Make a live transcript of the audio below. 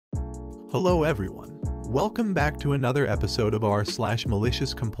Hello everyone. Welcome back to another episode of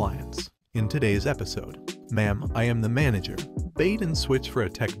r/malicious compliance. In today's episode, ma'am, I am the manager. Bait and switch for a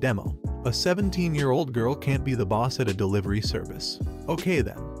tech demo. A 17-year-old girl can't be the boss at a delivery service. Okay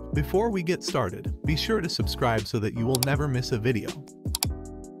then, before we get started, be sure to subscribe so that you will never miss a video.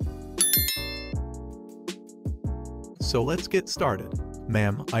 So let's get started.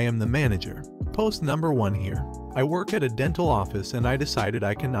 Ma'am, I am the manager. Post number 1 here. I work at a dental office and I decided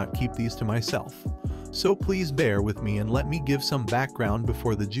I cannot keep these to myself. So please bear with me and let me give some background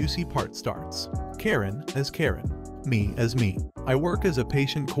before the juicy part starts. Karen as Karen. Me as me. I work as a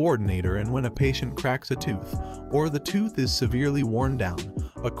patient coordinator, and when a patient cracks a tooth, or the tooth is severely worn down,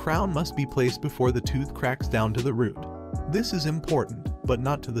 a crown must be placed before the tooth cracks down to the root. This is important, but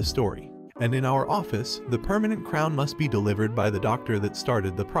not to the story. And in our office, the permanent crown must be delivered by the doctor that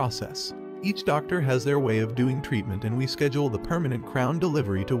started the process. Each doctor has their way of doing treatment, and we schedule the permanent crown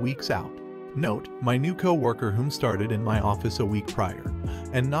delivery 2 weeks out. Note, my new co-worker whom started in my office a week prior,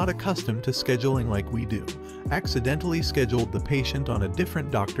 and not accustomed to scheduling like we do, accidentally scheduled the patient on a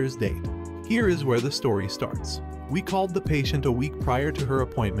different doctor's date. Here is where the story starts. We called the patient a week prior to her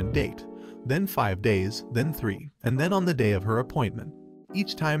appointment date, then 5 days, then 3, and then on the day of her appointment.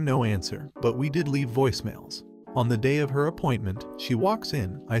 Each time no answer, but we did leave voicemails. On the day of her appointment, she walks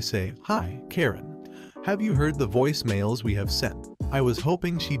in. I say, "Hi, Karen. Have you heard the voicemails we have sent?" I was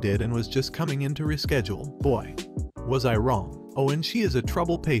hoping she did and was just coming in to reschedule. Boy, was I wrong. Oh, and she is a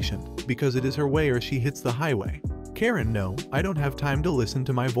trouble patient, because it is her way or she hits the highway. Karen, no, I don't have time to listen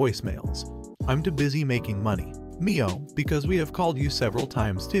to my voicemails. I'm too busy making money. Mio, because we have called you several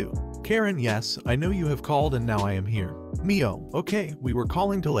times too. Karen, yes, I know you have called and now I am here. Mio, okay, we were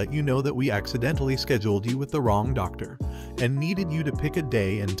calling to let you know that we accidentally scheduled you with the wrong doctor, and needed you to pick a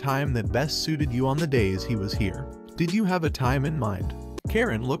day and time that best suited you on the days he was here. Did you have a time in mind?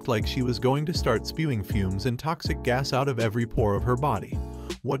 Karen looked like she was going to start spewing fumes and toxic gas out of every pore of her body.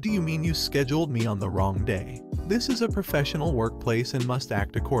 What do you mean you scheduled me on the wrong day? This is a professional workplace and must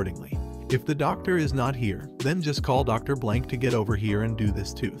act accordingly. If the doctor is not here, then just call Dr. Blank to get over here and do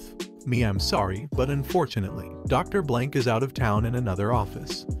this tooth. Me, I'm sorry, but unfortunately, Dr. Blank is out of town in another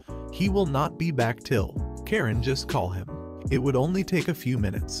office. He will not be back till. Karen, just call him. It would only take a few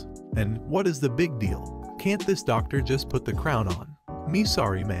minutes. And what is the big deal? Can't this doctor just put the crown on? Me,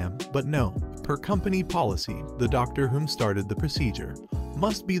 sorry ma'am, but no. Per company policy, the doctor whom started the procedure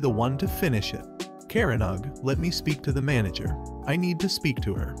must be the one to finish it. Karen, ugh, let me speak to the manager. I need to speak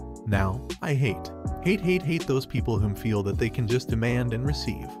to her. Now, I hate those people whom feel that they can just demand and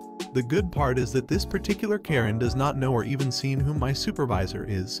receive. The good part is that this particular Karen does not know or even seen whom my supervisor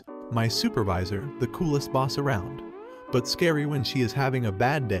is. My supervisor, the coolest boss around. But scary when she is having a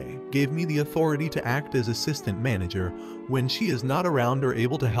bad day, gave me the authority to act as assistant manager when she is not around or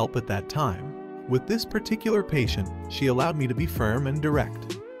able to help at that time. With this particular patient, she allowed me to be firm and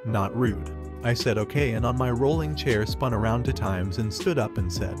direct, not rude. I said okay, and on my rolling chair spun around 2 times and stood up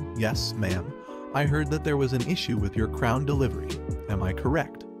and said, "Yes, ma'am. I heard that there was an issue with your crown delivery. Am I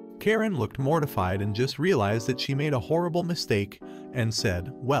correct?" Karen looked mortified and just realized that she made a horrible mistake and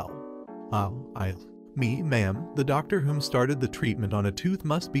said, "Well, me, ma'am, the doctor whom started the treatment on a tooth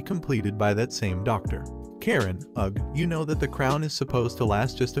must be completed by that same doctor." Karen, ugh, you know that the crown is supposed to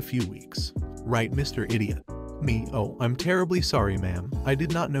last just a few weeks. Right, Mr. Idiot? Me, oh, I'm terribly sorry ma'am, I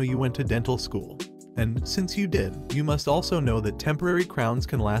did not know you went to dental school. And since you did, you must also know that temporary crowns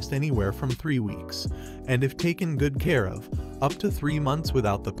can last anywhere from 3 weeks, and if taken good care of, up to 3 months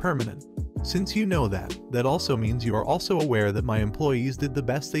without the permanent. Since you know that, that also means you are also aware that my employees did the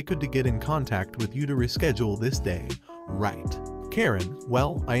best they could to get in contact with you to reschedule this day, right? Karen,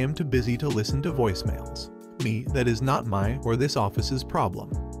 well, I am too busy to listen to voicemails. Me, that is not my or this office's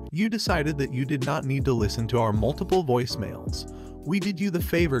problem. You decided that you did not need to listen to our multiple voicemails. We did you the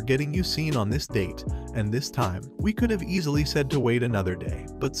favor getting you seen on this date, and this time, we could have easily said to wait another day,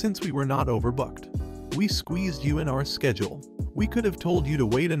 but since we were not overbooked, we squeezed you in our schedule. We could have told you to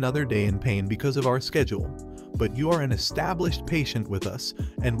wait another day in pain because of our schedule, but you are an established patient with us,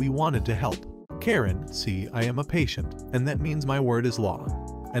 and we wanted to help. Karen, see, I am a patient, and that means my word is law.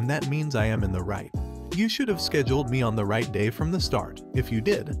 And that means I am in the right. You should have scheduled me on the right day from the start. If you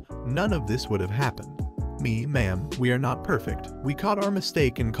did, none of this would have happened. Me, ma'am, we are not perfect. We caught our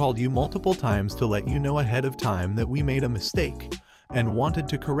mistake and called you multiple times to let you know ahead of time that we made a mistake and wanted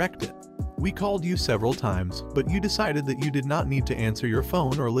to correct it. We called you several times, but you decided that you did not need to answer your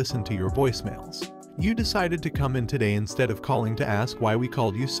phone or listen to your voicemails. You decided to come in today instead of calling to ask why we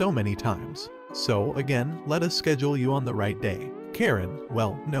called you so many times. So, again, let us schedule you on the right day. Karen,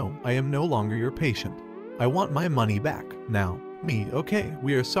 well, no, I am no longer your patient. I want my money back, now. Me, okay,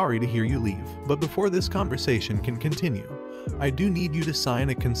 we are sorry to hear you leave, but before this conversation can continue, I do need you to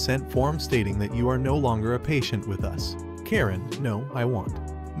sign a consent form stating that you are no longer a patient with us. Karen, no, I won't.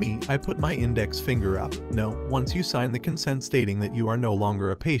 Me, I put my index finger up. No, once you sign the consent stating that you are no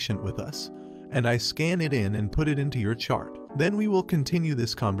longer a patient with us, and I scan it in and put it into your chart, then we will continue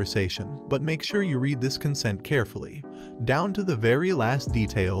this conversation, but make sure you read this consent carefully, down to the very last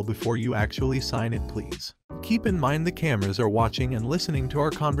detail before you actually sign it, please. Keep in mind the cameras are watching and listening to our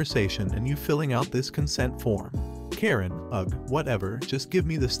conversation and you filling out this consent form. Karen, ugh, whatever, just give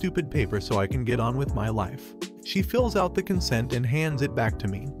me the stupid paper so I can get on with my life. She fills out the consent and hands it back to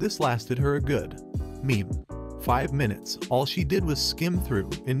me. This lasted her a good meme. 5 minutes. All she did was skim through,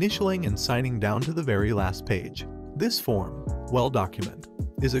 initialing and signing down to the very last page. This form, well document,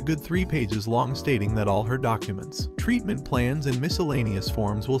 is a good 3 pages long stating that all her documents, treatment plans and miscellaneous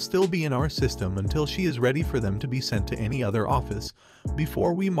forms will still be in our system until she is ready for them to be sent to any other office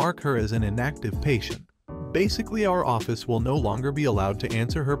before we mark her as an inactive patient. Basically, our office will no longer be allowed to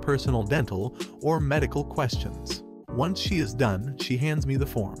answer her personal dental or medical questions. Once she is done, she hands me the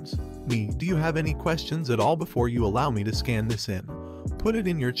forms. Me, do you have any questions at all before you allow me to scan this in, put it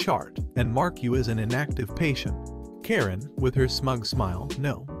in your chart, and mark you as an inactive patient? Karen, with her smug smile,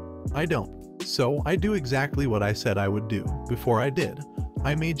 no, I don't. So I do exactly what I said I would do. Before I did,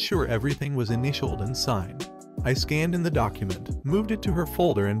 I made sure everything was initialed and signed. I scanned in the document, moved it to her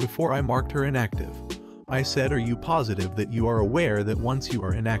folder, and before I marked her inactive, I said, are you positive that you are aware that once you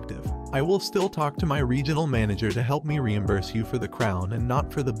are inactive, I will still talk to my regional manager to help me reimburse you for the crown and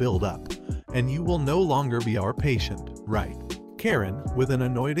not for the build-up, and you will no longer be our patient, right? Karen, with an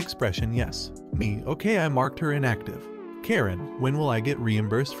annoyed expression, yes. Me, okay, I marked her inactive. Karen, when will I get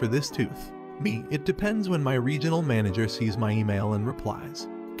reimbursed for this tooth? Me, it depends when my regional manager sees my email and replies.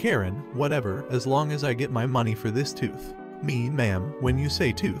 Karen, whatever, as long as I get my money for this tooth. Me, ma'am, when you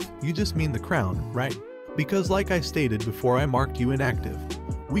say tooth, you just mean the crown, right? Because like I stated before, I marked you inactive.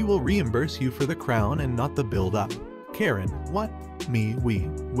 We will reimburse you for the crown and not the build-up. Karen, what? Me, we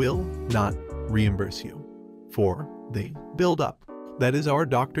will not reimburse you for the build-up. That is our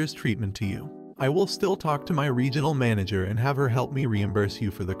doctor's treatment to you. I will still talk to my regional manager and have her help me reimburse you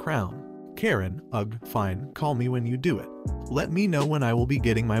for the crown. Karen, ugh, fine, call me when you do it. Let me know when I will be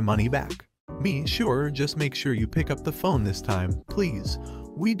getting my money back. Me, sure, just make sure you pick up the phone this time, please.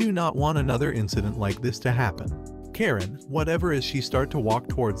 We do not want another incident like this to happen. Karen, whatever, as she starts to walk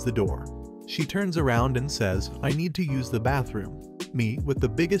towards the door. She turns around and says, I need to use the bathroom. Me, with the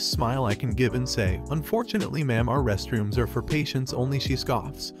biggest smile I can give and say, unfortunately ma'am, our restrooms are for patients only. She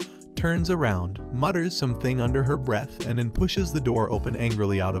scoffs, turns around, mutters something under her breath, and then pushes the door open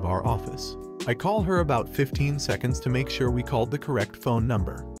angrily out of our office. I call her about 15 seconds to make sure we called the correct phone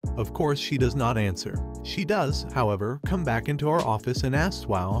number. Of course, she does not answer. She does, however, come back into our office and asks,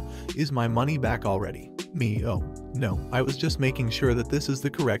 wow, is my money back already? Me, oh, no, I was just making sure that this is the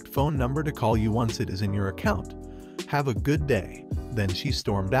correct phone number to call you once it is in your account. Have a good day. Then she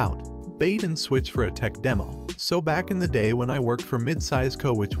stormed out. Bait and switch for a tech demo. So back in the day when I worked for Midsize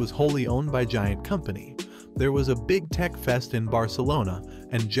Co., which was wholly owned by Giant Company, there was a big tech fest in Barcelona,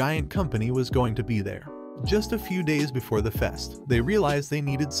 and Giant Company was going to be there. Just a few days before the fest, they realized they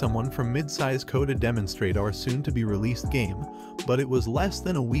needed someone from Midsize Co. to demonstrate our soon-to-be-released game, but it was less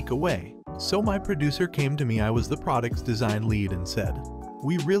than a week away. So my producer came to me, I was the product's design lead, and said,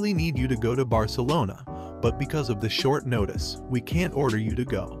 we really need you to go to Barcelona, but because of the short notice, we can't order you to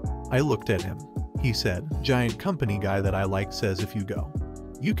go. I looked at him. He said, Giant Company guy that I like says if you go,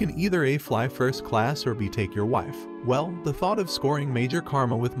 you can either A, fly first class, or B, take your wife. Well, the thought of scoring major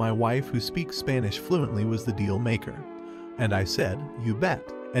karma with my wife who speaks Spanish fluently was the deal maker. And I said, you bet,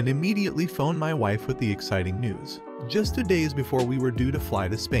 and immediately phoned my wife with the exciting news. Just 2 days before we were due to fly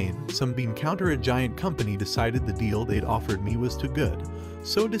to Spain, some bean counter at Giant Company decided the deal they'd offered me was too good,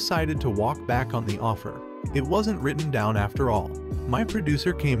 so decided to walk back on the offer. It wasn't written down after all. My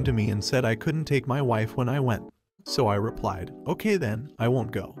producer came to me and said I couldn't take my wife when I went. So I replied, okay then, I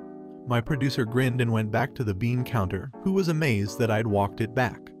won't go. My producer grinned and went back to the bean counter, who was amazed that I'd walked it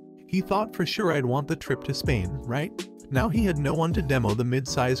back. He thought for sure I'd want the trip to Spain, right? Now he had no one to demo the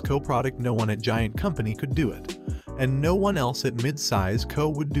Midsize Co. product, no one at Giant Company could do it. And no one else at Midsize Co.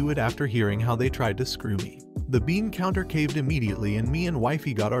 would do it after hearing how they tried to screw me. The bean counter caved immediately and me and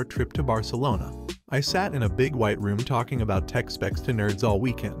wifey got our trip to Barcelona. I sat in a big white room talking about tech specs to nerds all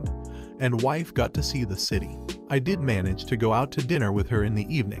weekend, and wife got to see the city. I did manage to go out to dinner with her in the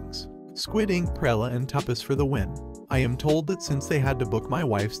evenings. Squid ink, Prella and tapas for the win. I am told that since they had to book my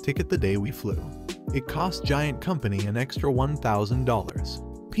wife's ticket the day we flew, it cost Giant Company an extra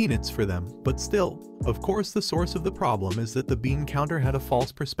 $1,000. peanuts for them, but still. Of course, the source of the problem is that the bean counter had a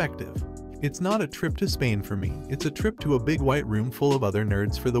false perspective. It's not a trip to Spain for me, it's a trip to a big white room full of other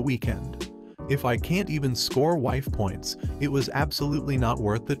nerds for the weekend. If I can't even score wife points, it was absolutely not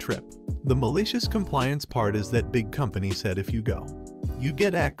worth the trip. The malicious compliance part is that big company said if you go, you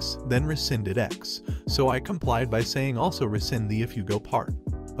get X, then rescinded X, so I complied by saying also rescind the if you go part.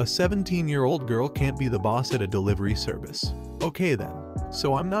 A 17-year-old girl can't be the boss at a delivery service. Okay then.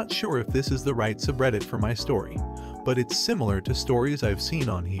 So I'm not sure if this is the right subreddit for my story, but it's similar to stories I've seen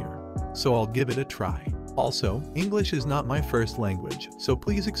on here, so I'll give it a try. Also, English is not my first language, so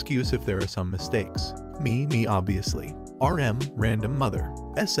please excuse if there are some mistakes. Me obviously. RM, random mother.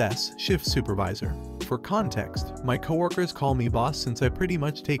 SS, shift supervisor. For context, my coworkers call me boss since I pretty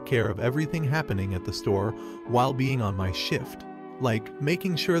much take care of everything happening at the store while being on my shift. Like,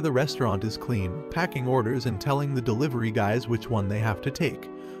 making sure the restaurant is clean, packing orders and telling the delivery guys which one they have to take,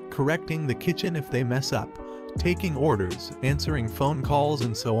 correcting the kitchen if they mess up, taking orders, answering phone calls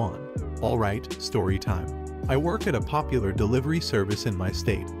and so on. Alright, story time. I work at a popular delivery service in my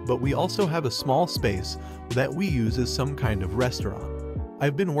state, but we also have a small space that we use as some kind of restaurant.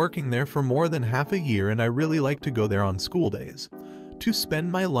 I've been working there for more than half a year and I really like to go there on school days, to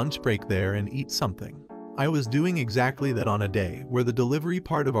spend my lunch break there and eat something. I was doing exactly that on a day where the delivery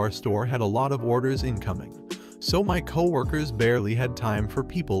part of our store had a lot of orders incoming, so my co-workers barely had time for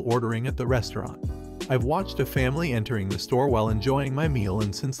people ordering at the restaurant. I've watched a family entering the store while enjoying my meal,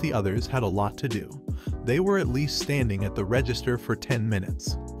 and since the others had a lot to do, they were at least standing at the register for 10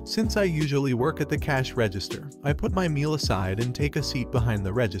 minutes. Since I usually work at the cash register, I put my meal aside and take a seat behind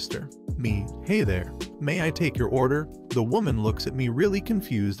the register. Me, hey there, may I take your order? The woman looks at me really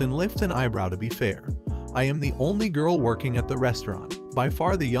confused and lifts an eyebrow. To be fair, I am the only girl working at the restaurant, by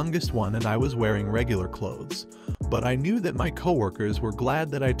far the youngest one, and I was wearing regular clothes. But I knew that my coworkers were glad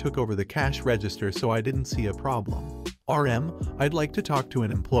that I took over the cash register, so I didn't see a problem. RM, I'd like to talk to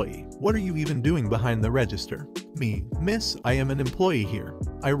an employee. What are you even doing behind the register? Me, miss, I am an employee here.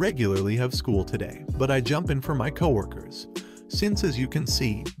 I regularly have school today, but I jump in for my coworkers, since as you can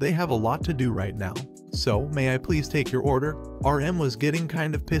see, they have a lot to do right now. So, may I please take your order? RM was getting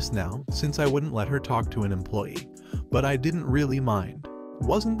kind of pissed now, since I wouldn't let her talk to an employee. But I didn't really mind.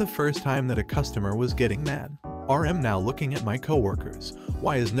 Wasn't the first time that a customer was getting mad. RM now looking at my coworkers.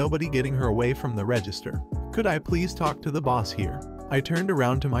 Why is nobody getting her away from the register? Could I please talk to the boss here? I turned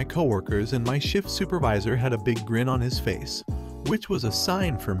around to my coworkers and my shift supervisor had a big grin on his face, which was a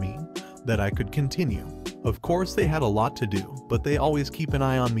sign for me that I could continue. Of course they had a lot to do, but they always keep an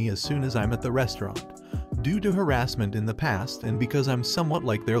eye on me as soon as I'm at the restaurant, due to harassment in the past and because I'm somewhat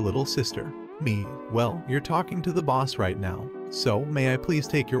like their little sister. Me, well, you're talking to the boss right now, so may I please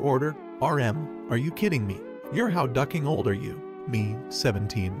take your order? RM, are you kidding me? You're how ducking old are you? Me,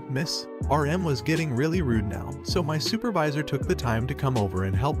 17, miss. RM was getting really rude now, so my supervisor took the time to come over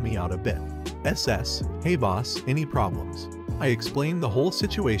and help me out a bit. SS, hey boss, any problems? I explained the whole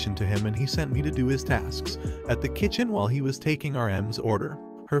situation to him and he sent me to do his tasks at the kitchen while he was taking RM's order.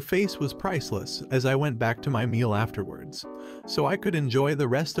 Her face was priceless as I went back to my meal afterwards, so I could enjoy the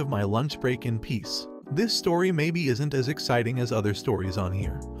rest of my lunch break in peace. This story maybe isn't as exciting as other stories on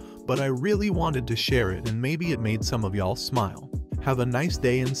here, but I really wanted to share it and maybe it made some of y'all smile. Have a nice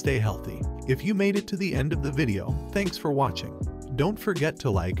day and stay healthy. If you made it to the end of the video, thanks for watching. Don't forget to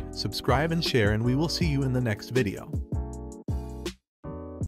like, subscribe and share, and we will see you in the next video.